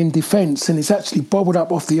Reading defence, and it's actually bobbled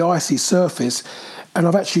up off the icy surface. And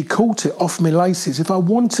I've actually caught it off my laces. If I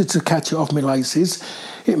wanted to catch it off my laces,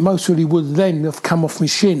 it most really would then have come off my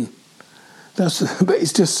shin. But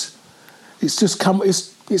it's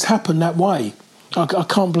happened that way. I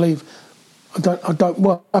can't believe I don't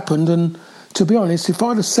what happened. And to be honest, if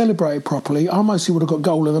I'd have celebrated properly, I mostly would have got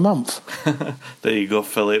goal of the month. There you go,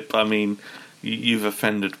 Philip. You've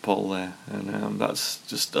offended Paul there, and that's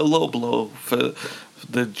just a low blow for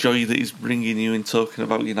the joy that he's bringing you in talking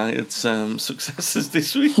about United's successes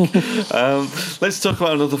this week. Let's talk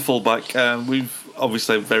about another fullback. We've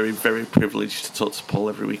obviously very, very privileged to talk to Paul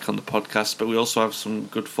every week on the podcast, but we also have some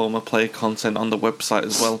good former player content on the website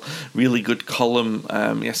as well. Really good column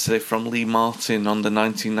yesterday from Lee Martin on the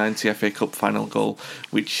 1990 FA Cup final goal,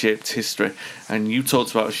 which shaped history. And you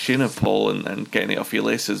talked about a shinner, Paul, and getting it off your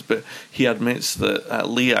laces, but he admits that,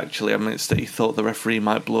 Lee actually admits that he thought the referee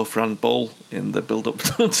might blow for handball in the build-up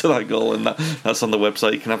to that goal, and that's on the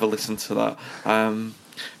website. You can have a listen to that.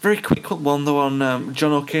 Very quick one though on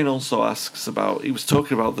John O'Kane also asks about, he was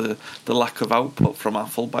talking about the lack of output from our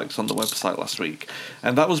fullbacks on the website last week,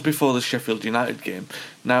 and that was before the Sheffield United game.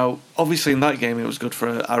 Now obviously in that game it was good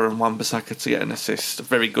for Aaron Wan-Bissaka to get an assist, a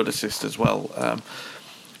very good assist as well,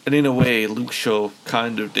 and in a way Luke Shaw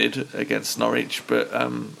kind of did against Norwich, but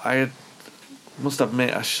I must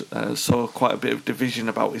admit I saw quite a bit of division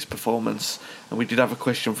about his performance, and we did have a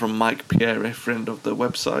question from Mike Pierre, a friend of the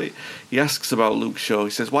website. He asks about Luke Shaw. He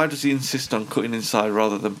says, why does he insist on cutting inside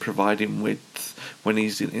rather than providing width when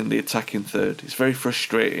he's in the attacking third? It's very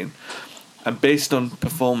frustrating. And based on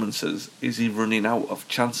performances, is he running out of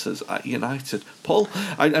chances at United? Paul,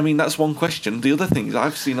 I mean, that's one question. The other thing is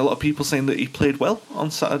I've seen a lot of people saying that he played well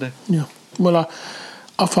on Saturday. Yeah, well,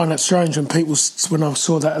 I find that strange when I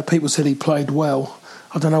saw that people said he played well.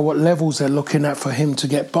 I don't know what levels they're looking at for him to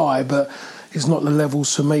get by, but it's not the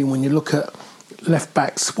levels for me. When you look at left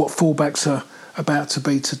backs, what fullbacks are about to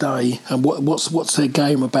be today, and what's their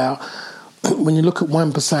game about. When you look at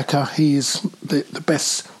Wan-Bissaka, he is the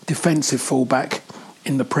best defensive fullback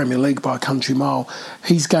in the Premier League by a country mile.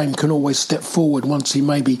 His game can always step forward once he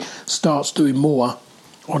maybe starts doing more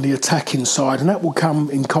on the attacking side, and that will come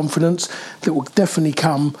in confidence. That will definitely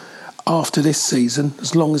come after this season,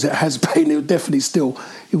 as long as it has been. He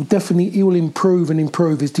will improve and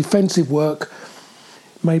improve his defensive work.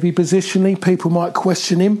 Maybe positionally, people might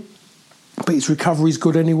question him, but his recovery is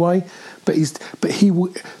good anyway.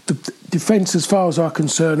 The defence, as far as I'm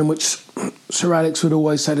concerned, and which Sir Alex would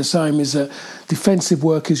always say the same, is that defensive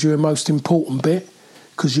work is your most important bit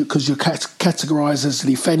because you're categorised as a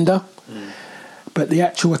defender. But the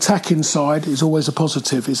actual attacking side is always a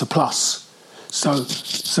positive, is a plus.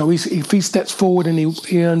 So if he steps forward and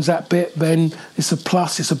he earns that bit, then it's a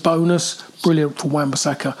plus, it's a bonus. Brilliant for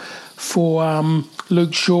Wan-Bissaka. For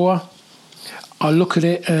Luke Shaw, I look at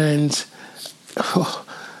it and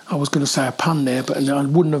I was going to say a pun there, but I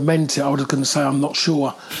wouldn't have meant it. I was going to say I'm not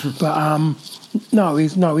sure, but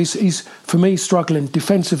he's for me struggling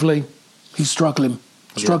defensively. He's struggling.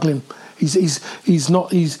 He's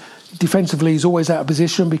not. He's defensively. He's always out of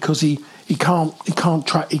position because he can't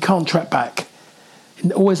track back.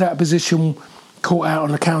 Always out of position, caught out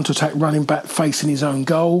on a counter attack, running back, facing his own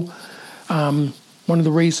goal. One of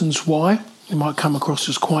the reasons why it might come across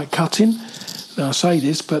as quite cutting. I say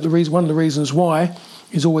this, but one of the reasons why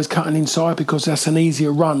he's always cutting inside because that's an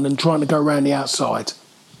easier run than trying to go around the outside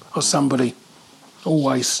of somebody.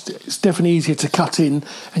 Always, it's definitely easier to cut in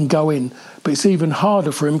and go in, but it's even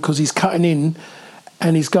harder for him because he's cutting in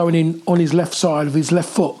and he's going in on his left side of his left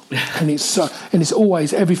foot, and it's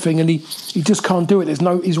always everything, and he just can't do it.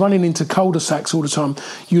 He's running into cul-de-sacs all the time.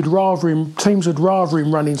 Teams would rather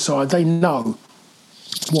him run inside. They know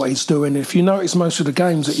what he's doing. If you notice most of the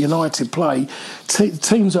games that United play,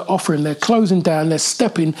 teams are offering, they're closing down, they're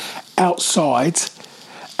stepping outside,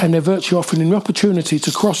 and they're virtually offering him the opportunity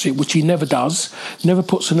to cross it, which he never does, never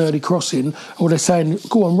puts an early cross in, or they're saying,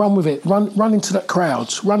 go on, run with it, run into that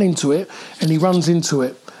crowd, run into it, and he runs into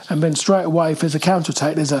it. And then straight away, if there's a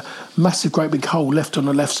counter-attack, there's a massive, great big hole left on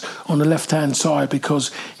the left-hand side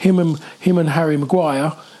because him and Harry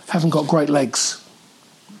Maguire haven't got great legs.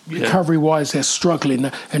 Yeah. Recovery-wise, they're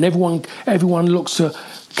struggling, and everyone looks to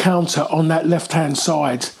counter on that left-hand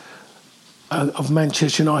side of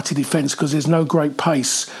Manchester United defence because there's no great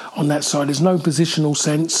pace on that side. There's no positional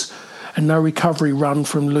sense and no recovery run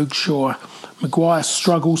from Luke Shaw. Maguire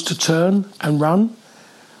struggles to turn and run,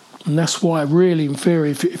 and that's why really, in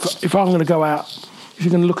theory, if I'm going to go out, if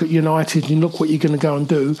you're going to look at United and look what you're going to go and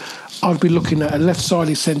do, I'd be looking at a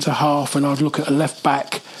left-sided centre-half and I'd look at a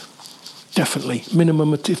left-back, definitely.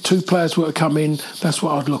 Minimum, if two players were to come in, that's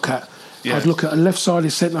what I'd look at. Yeah. I'd look at a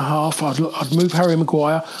left-sided centre-half. I'd move Harry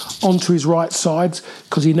Maguire onto his right side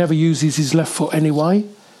because he never uses his left foot anyway.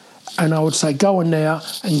 And I would say go in there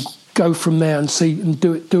and go from there and see and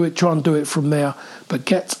do it. Try and do it from there. But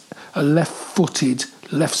get a left-footed,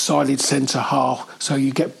 left-sided centre-half so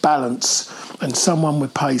you get balance and someone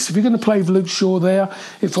with pace. If you're going to play with Luke Shaw there,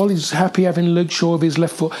 if Ollie's happy having Luke Shaw with his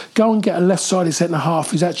left foot, go and get a left-sided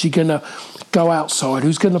centre-half who's actually going to go outside,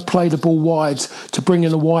 who's going to play the ball wide to bring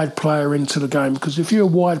in a wide player into the game. Because if you're a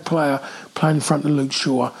wide player playing in front of Luke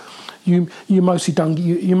Shaw, you mostly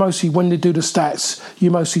when they do the stats,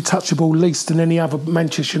 you mostly touch the ball least than any other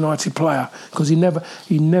Manchester United player because he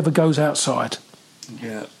never goes outside.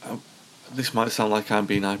 Yeah, this might sound like I'm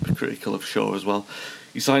being hypercritical of Shaw as well.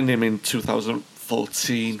 You signed him in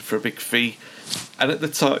 2014 for a big fee, and at the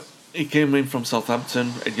time he came in from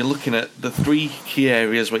Southampton, and you're looking at the three key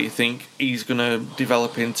areas where you think he's going to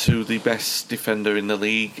develop into the best defender in the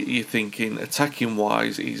league. You're thinking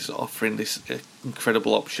attacking-wise, he's offering this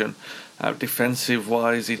incredible option.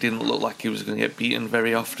 Defensive-wise, he didn't look like he was going to get beaten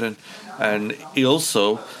very often. And he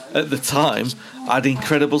also, at the time, had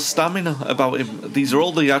incredible stamina about him. These are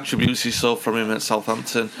all the attributes you saw from him at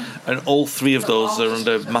Southampton, and all three of those are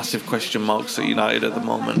under massive question marks at United at the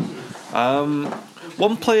moment.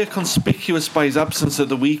 One player conspicuous by his absence at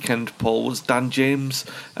the weekend, Paul, was Dan James.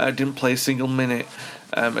 Didn't play a single minute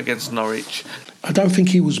against Norwich. I don't think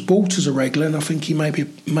he was bought as a regular, and I think he may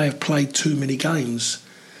have played too many games.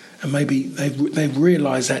 And maybe they've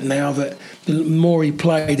realised that now, that the more he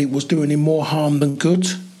played, it was doing him more harm than good.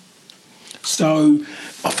 So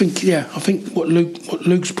I think what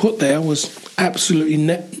Luke's put there was absolutely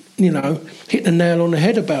hit the nail on the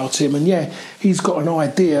head about him. And yeah, he's got an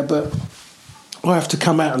idea, but I have to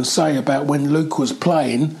come out and say about when Luke was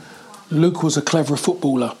playing, Luke was a cleverer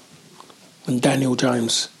footballer than Daniel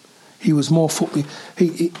James. He was more football.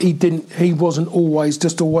 He wasn't always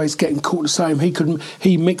getting caught the same.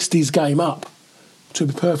 He mixed his game up, to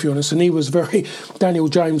be perfectly honest. And he was Daniel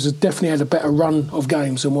James has definitely had a better run of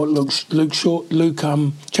games than what Luke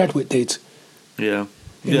Chadwick did. Yeah.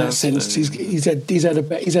 In that sense, he's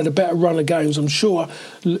had a better run of games. I'm sure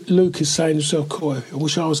Luke is saying to himself, "Coy, I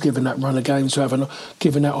wish I was given that run of games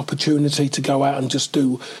given that opportunity to go out and just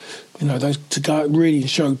do, to go really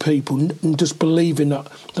show people and just believing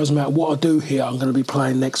that doesn't matter what I do here, I'm going to be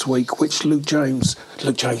playing next week." Which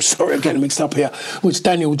sorry, I'm getting mixed up here. Which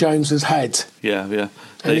Daniel James has had. Yeah.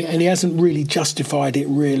 And he hasn't really justified it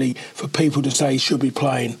really for people to say he should be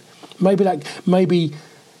playing. Maybe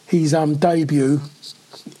his debut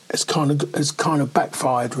has kind of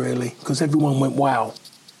backfired really, because everyone went wow.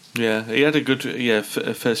 Yeah, he had a good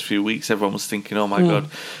first few weeks. Everyone was thinking, "Oh my God,"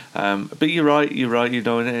 but you're right. You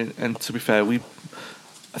know, and to be fair,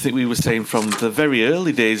 I think we were saying from the very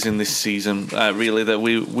early days in this season, really, that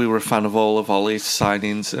we were a fan of all of Ollie's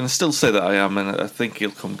signings, and I still say that I am, and I think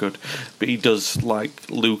he'll come good. But he does, like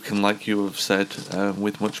Luke and like you have said,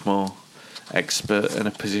 with much more expert in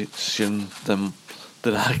a position than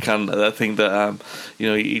I can. I think that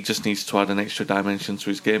he just needs to add an extra dimension to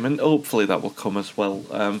his game, and hopefully that will come as well.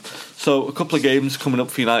 So a couple of games coming up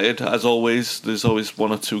for United, as always. There's always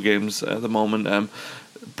one or two games at the moment.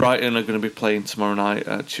 Brighton are going to be playing tomorrow night,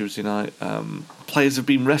 Tuesday night. Players have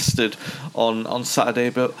been rested on Saturday,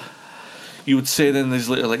 but you would say then there's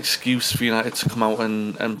little excuse for United to come out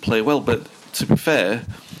and play well. But to be fair,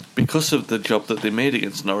 because of the job that they made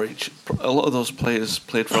against Norwich, a lot of those players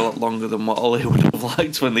played for a lot longer than what Ollie would have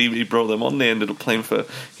liked when he brought them on. They ended up playing for,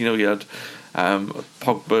 you had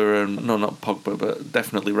Pogba and, no, not Pogba, but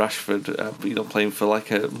definitely Rashford, playing for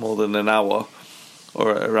more than an hour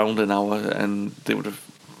or around an hour, and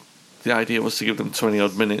the idea was to give them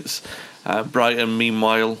 20-odd minutes. Brighton,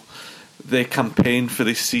 meanwhile, they campaigned for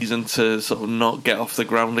this season to sort of not get off the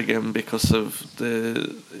ground again because of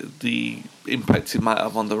the impact it might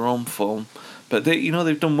have on their own form. But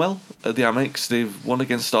they've done well at the Amex. They've won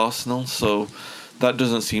against Arsenal, so that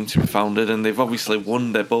doesn't seem to be founded. And they've obviously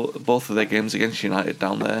won both of their games against United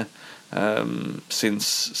down there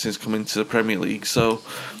since coming to the Premier League. So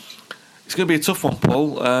it's going to be a tough one,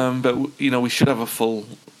 Paul. But we should have a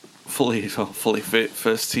fully fit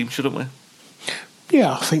first team, shouldn't we?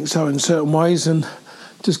 Yeah, I think so in certain ways. And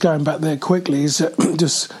just going back there quickly, is that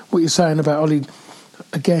just what you're saying about Ollie,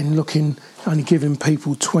 again, only giving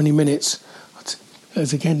people 20 minutes.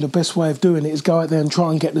 As again, the best way of doing it is go out there and try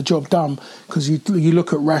and get the job done. Because you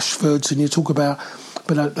look at Rashford's and you talk about,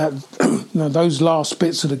 but those last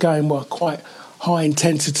bits of the game were quite high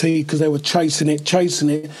intensity because they were chasing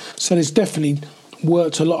it. So there's definitely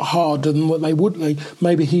worked a lot harder than what they would.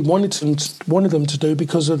 Maybe he wanted them to do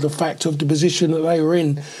because of the fact of the position that they were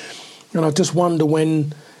in. And I just wonder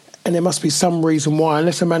when, and there must be some reason why,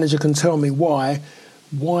 unless a manager can tell me why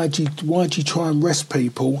do you try and rest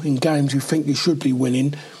people in games you think you should be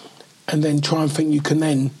winning, and then try and think you can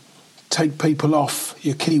then take people off,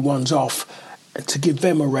 your key ones off, to give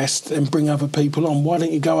them a rest and bring other people on? Why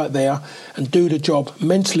don't you go out there and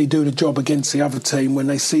mentally do the job against the other team when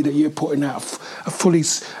they see that you're putting out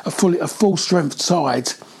a full strength side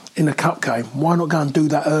in a cup game? Why not go and do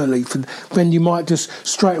that early? Then you might just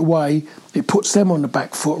straight away, it puts them on the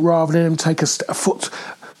back foot rather than them take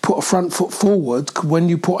put a front foot forward when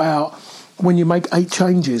you make 8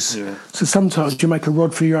 changes. Yeah. So sometimes you make a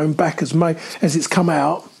rod for your own back as it's come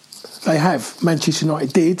out. They have. Manchester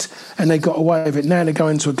United did, and they got away with it. Now they go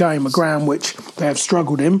into a ground which they have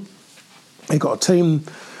struggled in. They got a team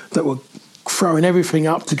that were throwing everything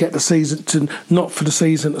up to get the season not for the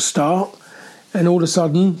season to start, and all of a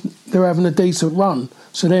sudden they're having a decent run.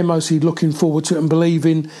 So they're mostly looking forward to it and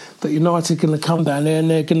believing that United are going to come down there and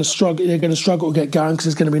they're going to struggle. They're going to struggle to get going because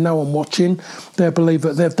there's going to be no one watching. They believe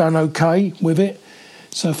that they've done okay with it.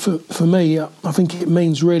 So for me, I think it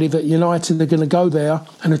means really that United are going to go there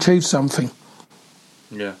and achieve something.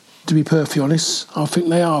 Yeah. To be perfectly honest, I think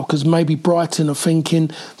they are, because maybe Brighton are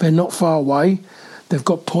thinking they're not far away. They've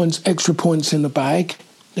got extra points in the bag.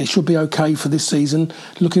 They should be okay for this season.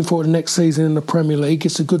 Looking forward to next season in the Premier League.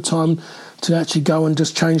 It's a good time to actually go and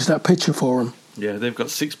just change that picture for them. Yeah, they've got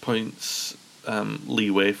 6 points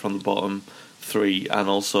leeway from the bottom 3, and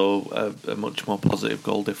also a much more positive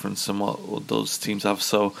goal difference than what those teams have.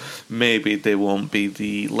 So maybe they won't be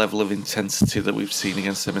the level of intensity that we've seen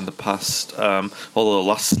against them in the past. Although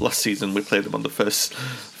last season we played them on the first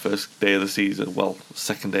day of the season,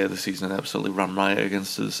 second day of the season, and absolutely ran riot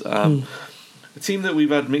against us. A team that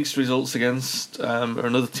we've had mixed results against, or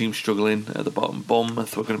another team struggling at the bottom,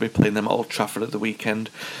 Bournemouth. We're going to be playing them at Old Trafford at the weekend.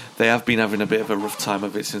 They have been having a bit of a rough time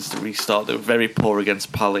of it since the restart. They were very poor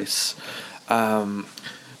against Palace. They've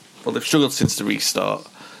struggled since the restart,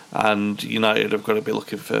 and United have got to be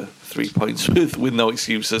looking for 3 points with no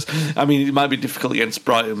excuses. I mean, it might be difficult against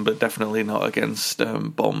Brighton, but definitely not against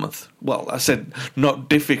Bournemouth. Well, I said not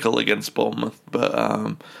difficult against Bournemouth,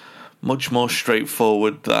 but much more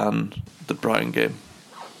straightforward than the Brighton game.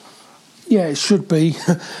 Yeah, it should be.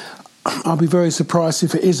 I'll be very surprised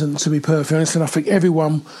if it isn't, to be perfectly honest, and I think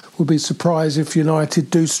everyone will be surprised if United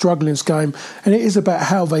do struggle in this game. And it is about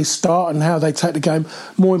how they start and how they take the game.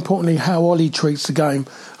 More importantly, how Ollie treats the game.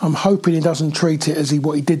 I'm hoping he doesn't treat it as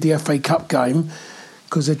what he did the FA Cup game,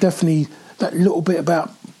 because they're definitely that little bit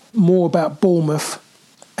more about Bournemouth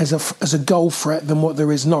as a goal threat than what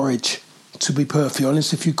there is Norwich. to be perfectly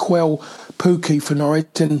honest. If you quell Pookie for Norwich,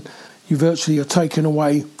 then you virtually are taking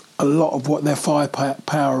away a lot of what their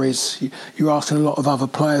firepower is. You're asking a lot of other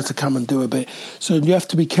players to come and do a bit. So you have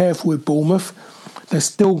to be careful with Bournemouth. They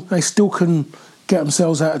still can get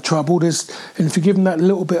themselves out of trouble. And if you give them that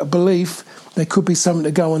little bit of belief, there could be something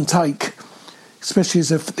to go and take. Especially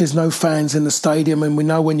as if there's no fans in the stadium, and we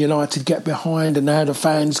know when United get behind and how the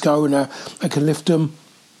fans go and they can lift them.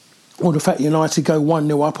 Or the fact United go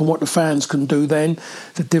 1-0 up and what the fans can do then,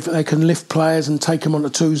 they can lift players and take them on the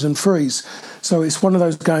 2s and 3s. So it's one of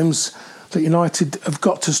those games that United have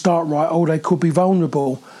got to start right. Oh, they could be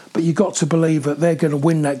vulnerable, but you've got to believe that they're going to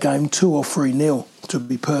win that game 2 or 3-0, to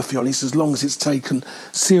be perfectly honest, as long as it's taken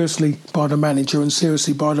seriously by the manager and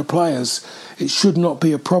seriously by the players. It should not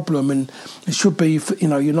be a problem, and it should be,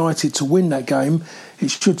 United to win that game. It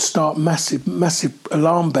should start massive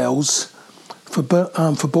alarm bells for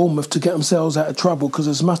Bournemouth to get themselves out of trouble, because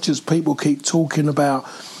as much as people keep talking about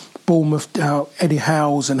Bournemouth, how Eddie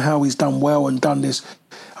Howe's and how he's done well and done this,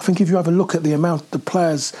 I think if you have a look at the amount the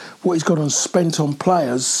players, what he's got on spent on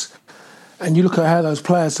players, and you look at how those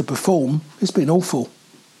players have performed, it's been awful.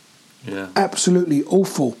 Yeah. Absolutely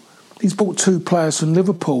awful. He's bought 2 players from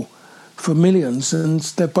Liverpool for millions, and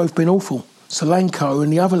they've both been awful. Solanke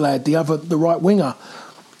and the other lad, the right winger.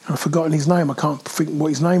 I've forgotten his name. I can't think what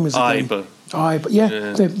his name is again. But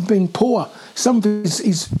yeah, they've been poor. Some of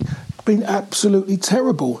he's been absolutely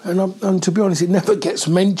terrible. And to be honest, it never gets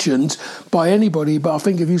mentioned by anybody. But I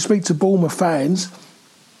think if you speak to Bournemouth fans,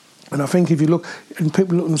 and I think if you look, and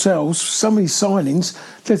people look themselves, some of these signings,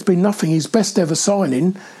 there's been nothing. His best ever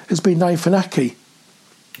signing has been Nathan Ake.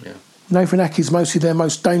 Yeah. Nathan Ake is mostly their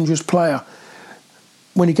most dangerous player.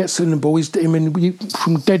 When he gets in the ball,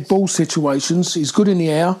 from dead ball situations, he's good in the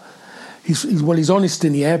air. He's honest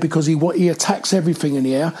in the air because he attacks everything in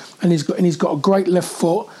the air, and he's got a great left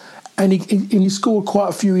foot, and he scored quite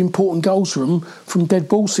a few important goals from dead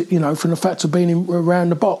ball, from the fact of being around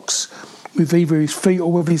the box with either his feet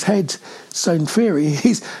or with his head. So in theory,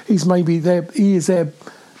 he's maybe he is their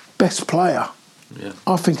best player. Yeah.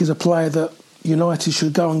 I think he's a player that United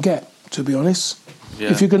should go and get, to be honest.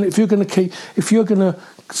 Yeah. If you're going to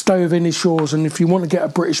stay within his shores, and if you want to get a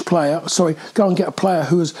British player, go and get a player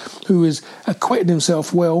who has acquitted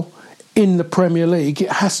himself well in the Premier League, it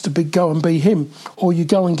has to go and be him. Or you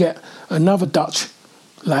go and get another Dutch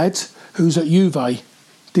lad who's at Juve,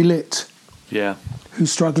 De Ligt,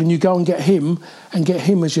 who's struggling. You go and get him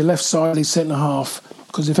as your left-sided centre-half.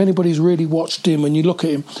 Because if anybody's really watched him and you look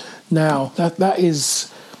at him now, that's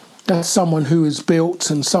someone who is built,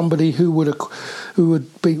 and somebody who would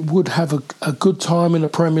have a good time in the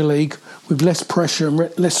Premier League with less pressure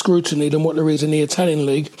and less scrutiny than what there is in the Italian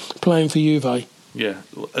league playing for Juve. Yeah,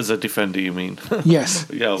 as a defender, you mean? Yes.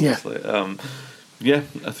 Yeah, obviously. Yeah.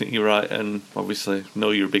 I think you're right, and obviously,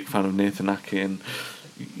 know you're a big fan of Nathan Ake, and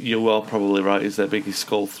you are probably right. Is their biggest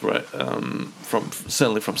goal threat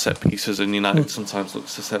certainly from set pieces, and United sometimes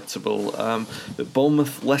looks susceptible.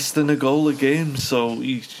 Bournemouth less than a goal a game, so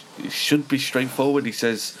it should be straightforward. He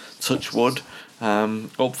says, touch wood.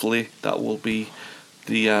 Hopefully that will be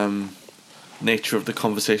the nature of the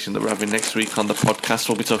conversation that we're having next week on the podcast.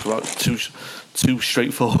 We'll be talking about two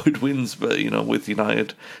straightforward wins, but with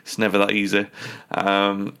United, it's never that easy.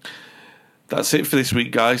 That's it for this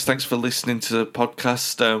week, guys. Thanks for listening to the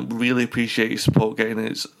podcast. Really appreciate your support getting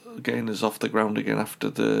us off the ground again after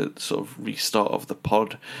the sort of restart of the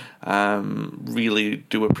pod. Really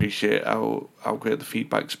do appreciate how great the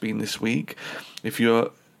feedback's been this week. If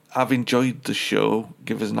you have enjoyed the show,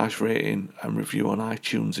 give us a nice rating and review on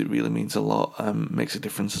iTunes. It really means a lot. Makes a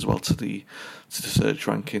difference as well to the search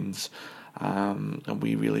rankings, and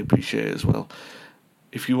we really appreciate it as well.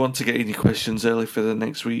 If you want to get any questions early for the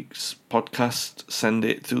next week's podcast, send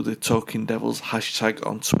it through the Talking Devils hashtag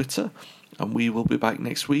on Twitter, and we will be back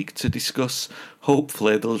next week to discuss,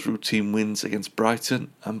 hopefully, those routine wins against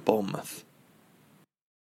Brighton and Bournemouth.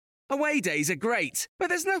 Away days are great, but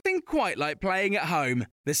there's nothing quite like playing at home.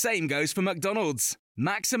 The same goes for McDonald's.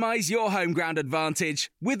 Maximise your home ground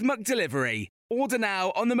advantage with McDelivery. Order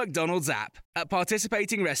now on the McDonald's app. At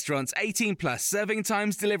participating restaurants, 18 plus serving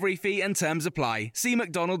times, delivery fee and terms apply. See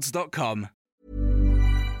mcdonalds.com.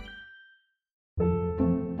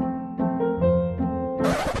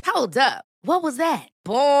 Hold up. What was that?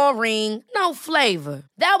 Boring. No flavor.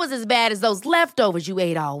 That was as bad as those leftovers you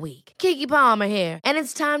ate all week. Keke Palmer here. And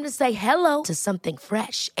it's time to say hello to something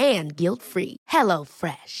fresh and guilt-free. Hello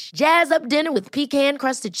Fresh. Jazz up dinner with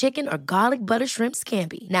pecan-crusted chicken or garlic butter shrimp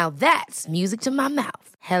scampi. Now that's music to my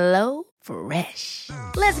mouth. Hello Fresh.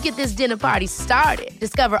 Let's get this dinner party started.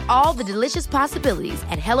 Discover all the delicious possibilities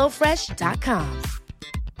at HelloFresh.com.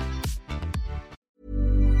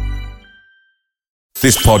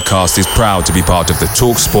 This podcast is proud to be part of the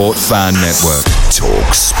TalkSport Fan Network.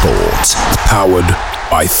 TalkSport. Powered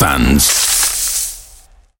by fans.